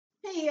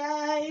Hey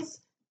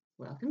guys,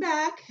 welcome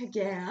back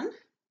again.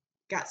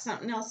 Got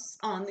something else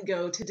on the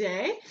go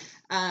today.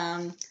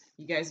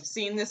 You guys have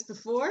seen this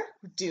before.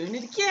 We're doing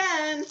it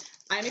again.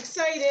 I'm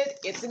excited.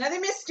 It's another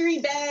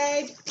mystery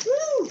bag.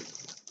 Woo!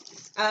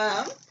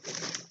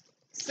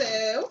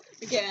 So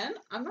again,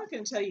 I'm not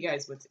going to tell you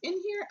guys what's in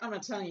here. I'm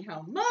not telling you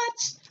how much.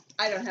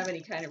 I don't have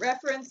any kind of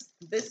reference.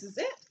 This is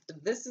it.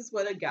 This is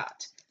what I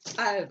got.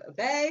 I have a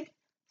bag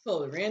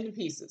full of random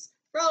pieces.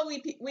 For all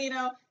we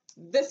know,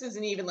 this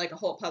isn't even like a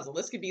whole puzzle.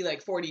 This could be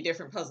like 40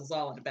 different puzzles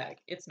all in a bag.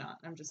 It's not.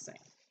 I'm just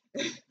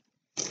saying.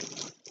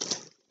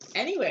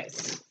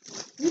 Anyways.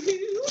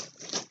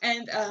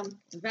 And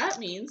that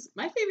means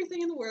my favorite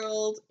thing in the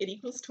world, it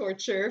equals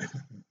torture.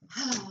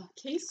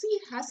 Casey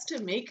has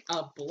to make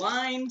a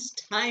blind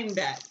time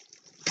bet.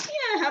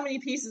 Yeah, how many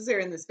pieces are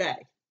in this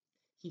bag?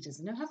 He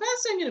doesn't know how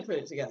fast I'm going to put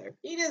it together.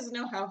 He doesn't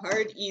know how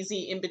hard,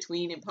 easy, in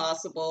between,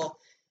 impossible.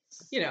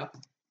 You know,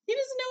 he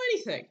doesn't know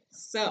anything.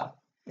 So.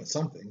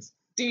 Some things.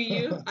 Do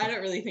you? I don't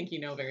really think you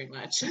know very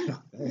much.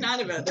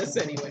 Not about this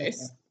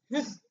anyways.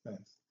 Thanks.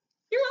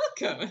 You're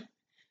welcome.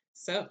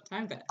 So,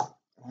 time bet.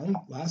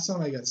 Last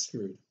time I got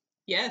screwed.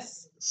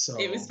 Yes. So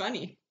it was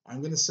funny.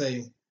 I'm going to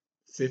say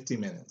 50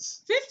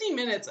 minutes. 50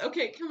 minutes?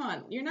 Okay, come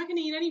on. You're not going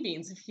to eat any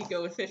beans if you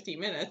go with 50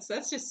 minutes.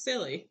 That's just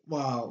silly.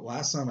 Well,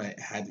 last time I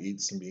had to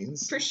eat some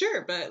beans. For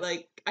sure, but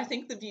like, I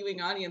think the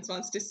viewing audience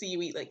wants to see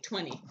you eat like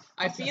 20.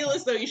 I feel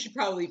as though you should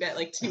probably bet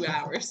like 2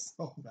 hours.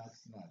 Oh,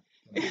 that's not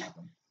going to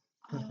happen.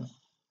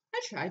 I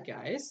tried,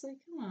 guys. Like,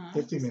 come on.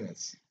 50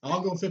 minutes.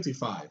 I'll go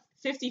 55.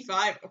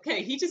 55.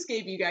 Okay, he just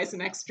gave you guys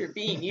an extra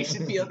bean. You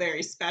should feel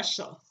very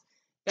special.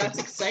 That's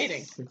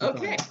exciting. 55.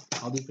 Okay.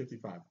 I'll do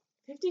 55.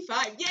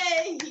 55.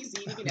 Yay! He's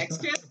eating an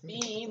extra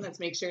bean. Let's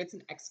make sure it's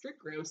an extra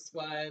gross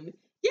one.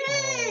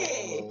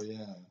 Yay! Oh,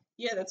 yeah.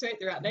 Yeah, that's right.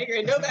 They're out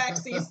Niagara. No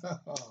backsies.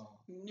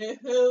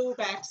 No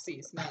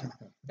backsies. None.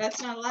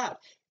 That's not allowed.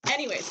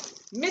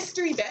 Anyways,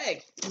 mystery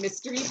bag.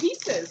 Mystery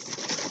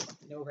pieces.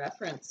 No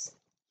reference.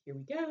 Here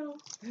we go.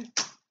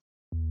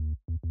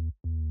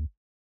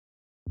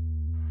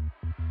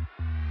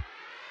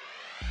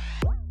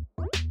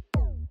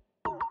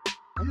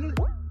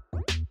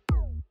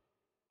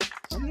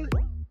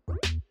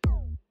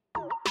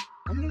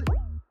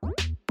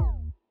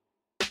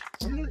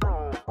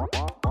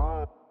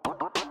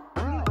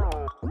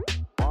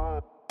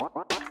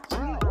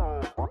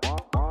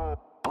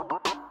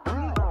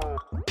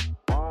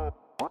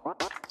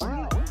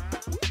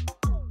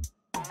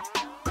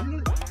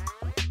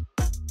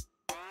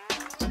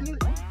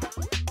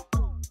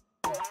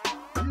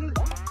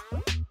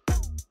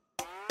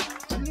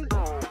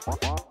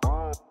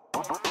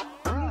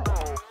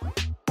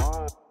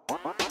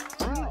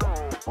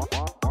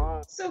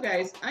 So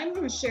guys, I'm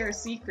going to share a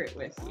secret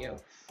with you.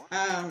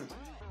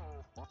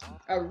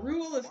 A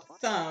rule of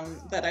thumb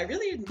that I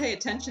really didn't pay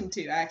attention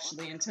to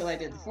actually until I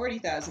did the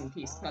 40,000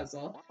 piece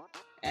puzzle,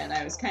 and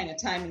I was kind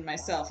of timing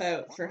myself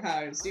out for how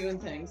I was doing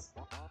things.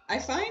 I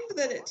find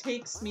that it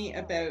takes me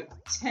about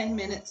 10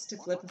 minutes to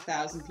flip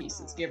 1,000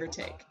 pieces, give or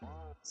take.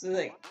 So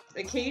like,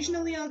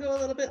 occasionally I'll go a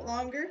little bit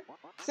longer.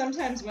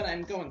 Sometimes when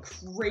I'm going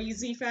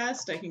crazy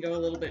fast, I can go a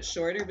little bit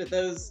shorter, but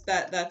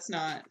that's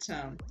not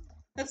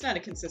a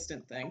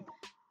consistent thing.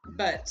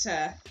 But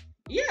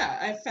yeah,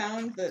 I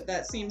found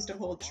that seems to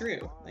hold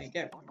true. I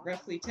get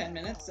roughly 10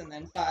 minutes and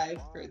then 5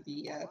 for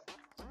the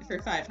for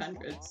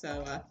 500.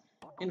 So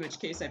in which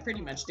case I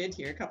pretty much did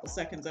here, a couple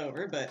seconds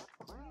over, but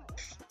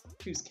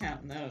who's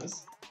counting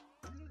those?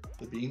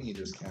 The bean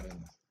eater's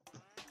counting.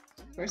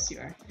 Of course you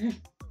are. And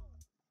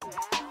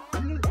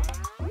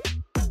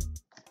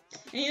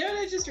you know what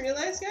I just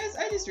realized, guys?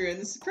 I just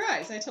ruined the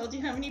surprise. I told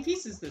you how many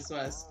pieces this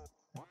was.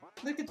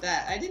 Look at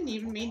that. I didn't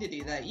even mean to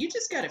do that. You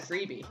just got a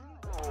freebie.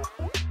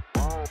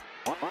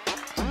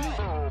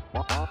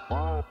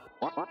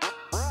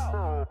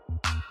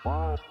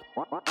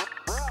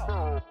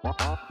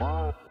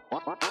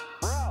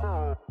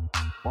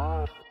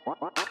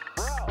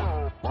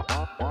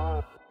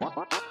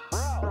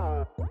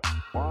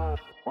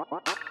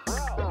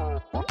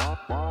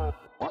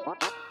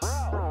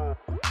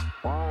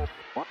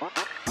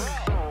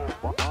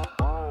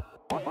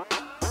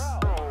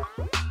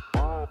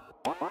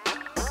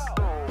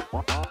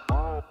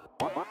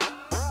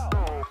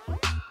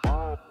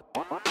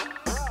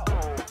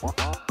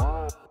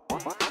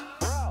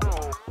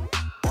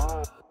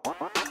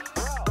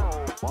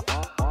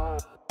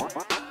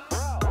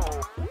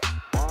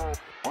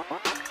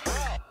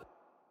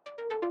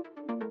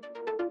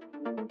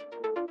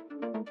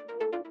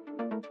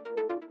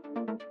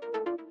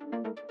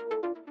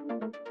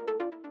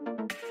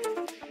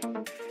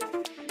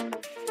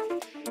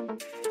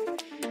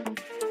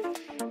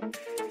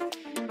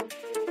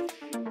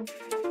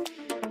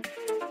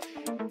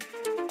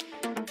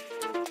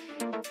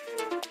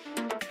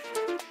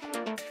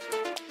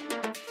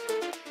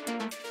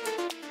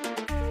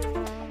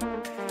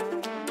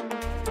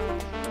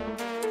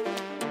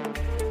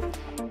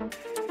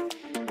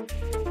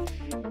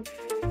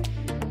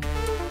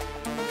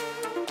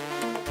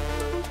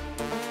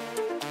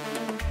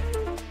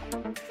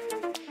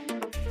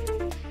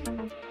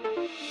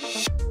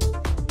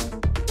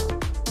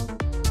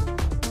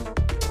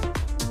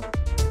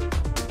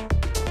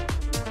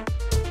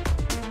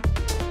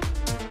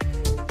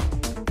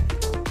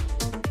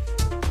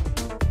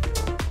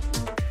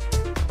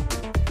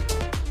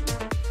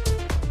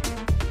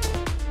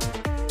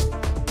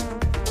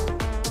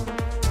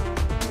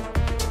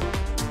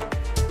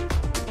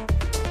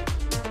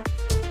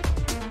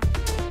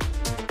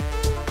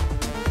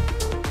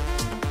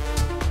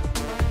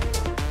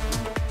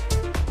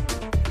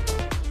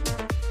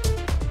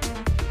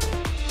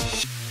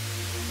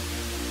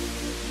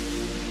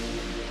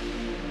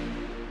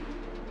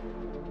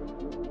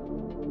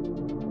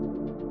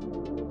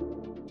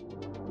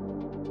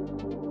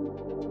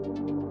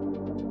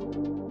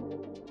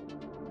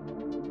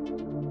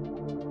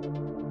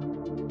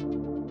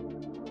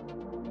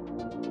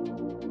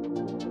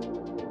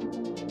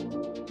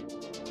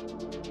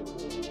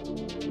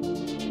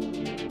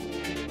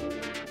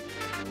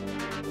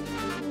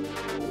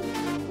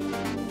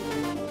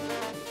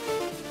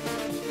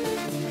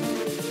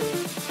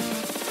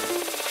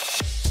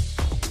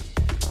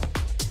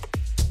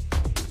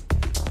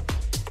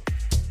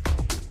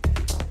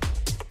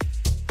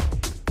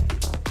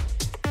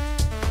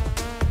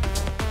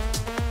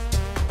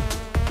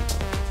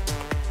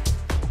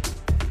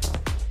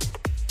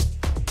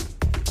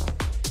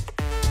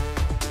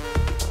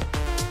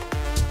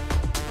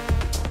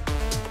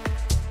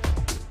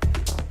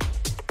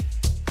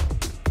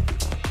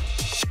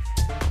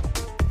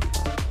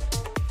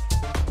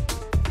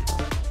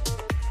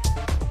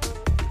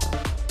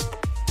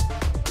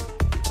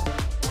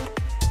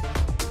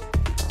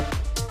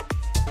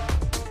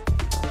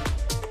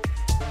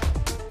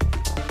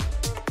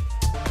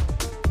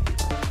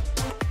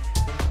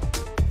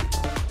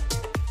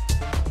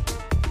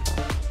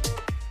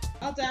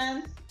 all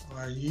done.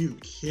 Are you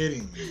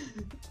kidding me?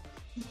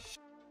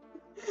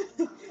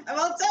 I'm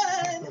all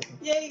done.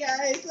 Yay,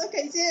 guys. Look,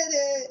 I did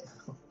it.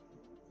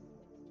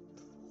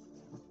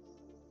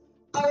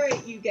 All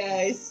right, you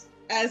guys.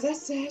 As I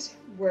said,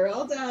 we're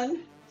all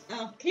done.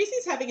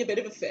 Casey's having a bit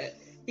of a fit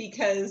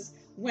because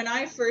when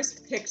I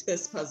first picked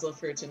this puzzle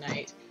for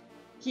tonight,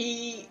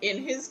 he,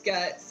 in his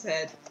gut,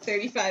 said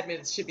 35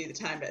 minutes should be the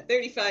time, but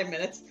 35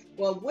 minutes.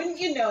 Well, wouldn't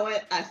you know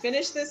it, I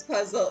finished this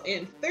puzzle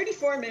in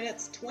 34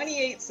 minutes,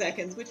 28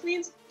 seconds, which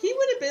means he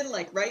would have been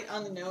like right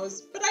on the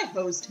nose, but I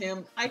hosed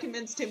him. I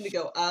convinced him to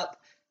go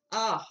up.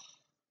 Ah,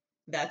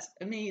 that's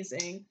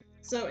amazing.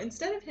 So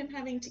instead of him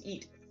having to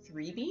eat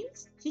 3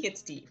 beans, he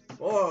gets to eat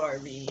 4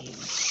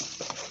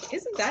 beans.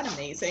 Isn't that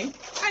amazing?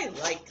 I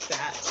like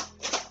that.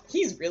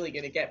 He's really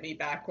going to get me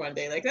back one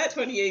day. Like, that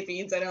 28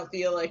 beans I don't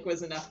feel like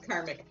was enough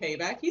karmic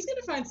payback. He's going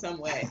to find some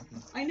way.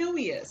 I know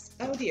he is.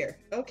 Oh, dear.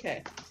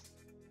 Okay.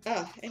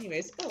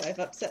 Anyways. Oh, I've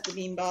upset the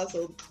bean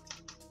bozzled.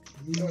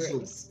 Or it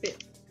was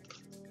spit.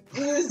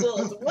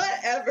 Boozled.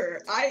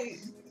 Whatever.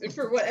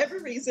 For whatever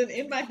reason,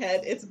 in my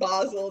head, it's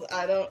bozzled.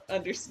 I don't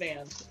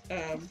understand.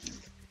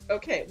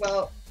 Okay,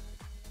 well,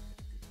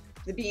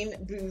 the bean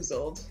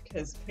boozled,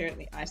 because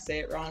apparently I say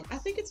it wrong. I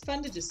think it's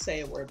fun to just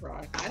say a word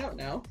wrong. I don't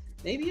know.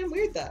 Maybe I'm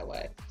weird that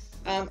way.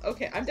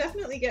 Okay, I'm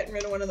definitely getting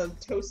rid of one of the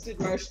toasted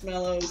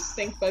marshmallows,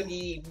 stink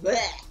buggy, bleh,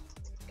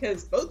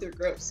 because both are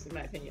gross in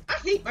my opinion. I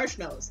hate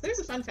marshmallows. There's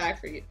a fun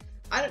fact for you.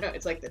 I don't know.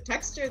 It's like the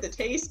texture, the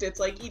taste. It's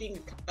like eating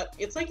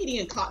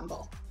a cotton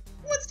ball.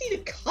 Who wants to eat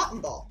a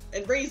cotton ball?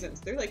 And raisins.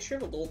 They're like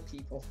shriveled old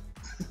people.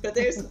 But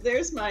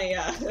there's my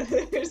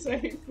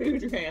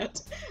food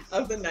rant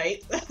of the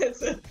night.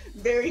 That's a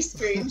very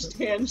strange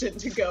tangent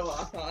to go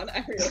off on.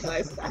 I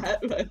realize that,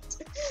 but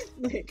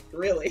like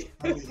really.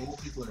 How many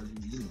old people are you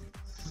eating?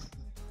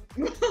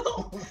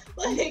 Well,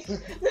 like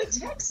the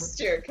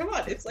texture. Come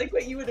on, it's like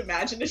what you would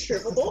imagine a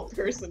shriveled old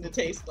person to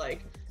taste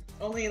like.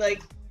 Only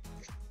like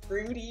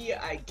fruity,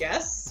 I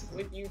guess.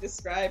 Would you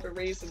describe a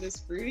raisin as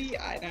fruity?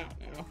 I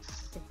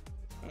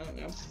don't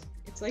know.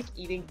 It's like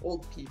eating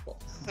old people.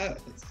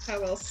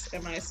 How else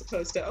am I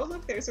supposed to? Oh,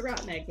 look, there's a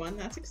rotten egg one.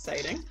 That's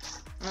exciting.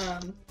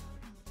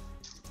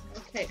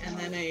 Okay, and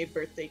then a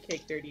birthday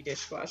cake dirty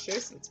dishwasher,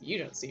 since you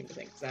don't seem to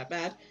think it's that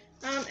bad.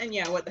 And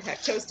yeah, what the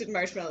heck? Toasted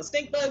marshmallow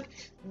stink bug,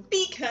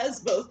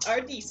 because both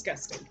are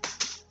disgusting.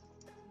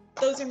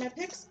 Those are my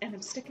picks, and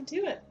I'm sticking to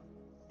it.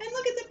 And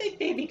look at the big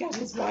baby got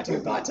his water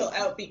bottle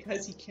out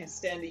because he can't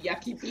stand a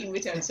yucky bean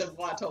without some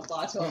water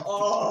bottle.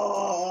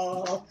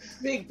 Oh,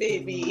 big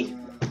baby.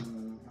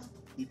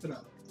 Keep it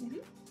up. Mm-hmm.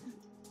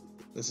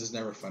 This is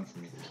never fun for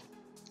me.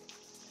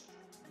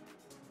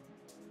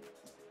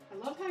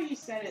 I love how you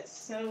said it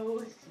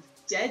so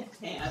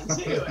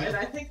deadpan too, and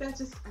I think that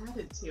just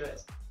added to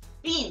it.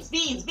 Beans,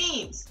 beans,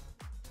 beans!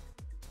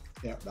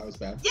 Yeah, that was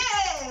bad.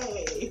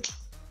 Yay!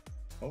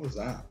 What was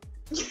that?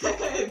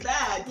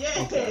 Bad, yay!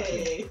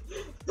 Okay.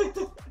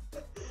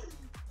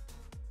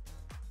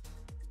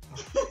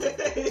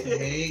 I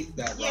hate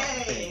that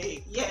rotten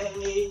thing.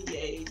 Yay!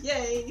 Yay!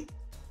 Yay!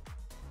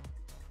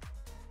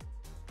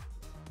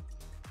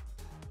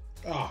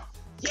 Oh,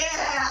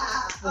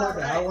 Yeah! Well,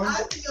 that one.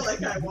 I feel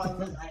like I won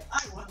tonight.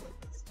 I won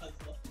with this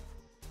puzzle.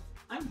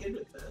 I'm good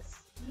with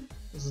this.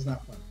 this is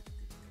not fun.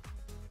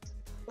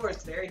 Or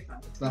it's very fun.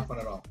 It's not fun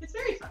at all. It's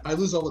very fun. I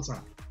lose all the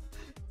time.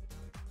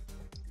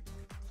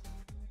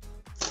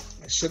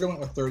 I should have went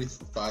with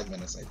 35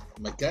 minutes.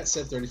 My gut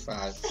said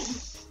 35.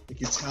 You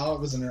could tell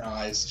it was in her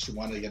eyes. She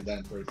wanted to get done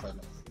in 35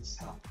 minutes. Just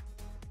tell.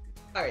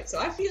 Alright, so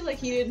I feel like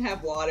he didn't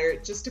have water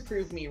just to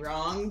prove me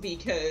wrong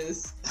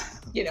because,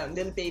 you know,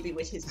 little baby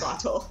with his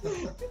bottle.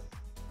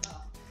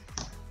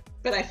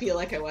 But I feel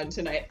like I won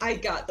tonight. I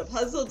got the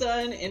puzzle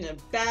done in a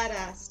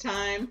badass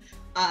time.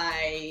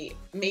 I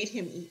made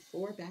him eat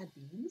 4 bad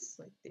beans.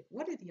 Like,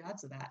 what are the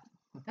odds of that?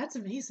 That's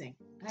amazing.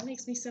 That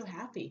makes me so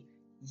happy.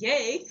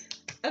 Yay!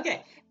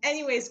 Okay,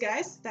 anyways,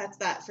 guys, that's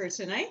that for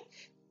tonight.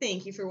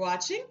 Thank you for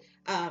watching.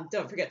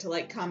 Don't forget to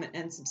like, comment,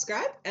 and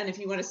subscribe. And if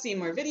you want to see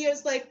more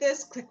videos like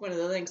this, click one of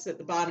the links at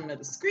the bottom of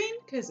the screen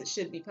because it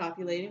should be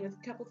populating with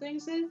a couple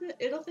things that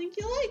it'll think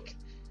you like.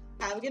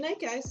 Have a good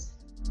night, guys.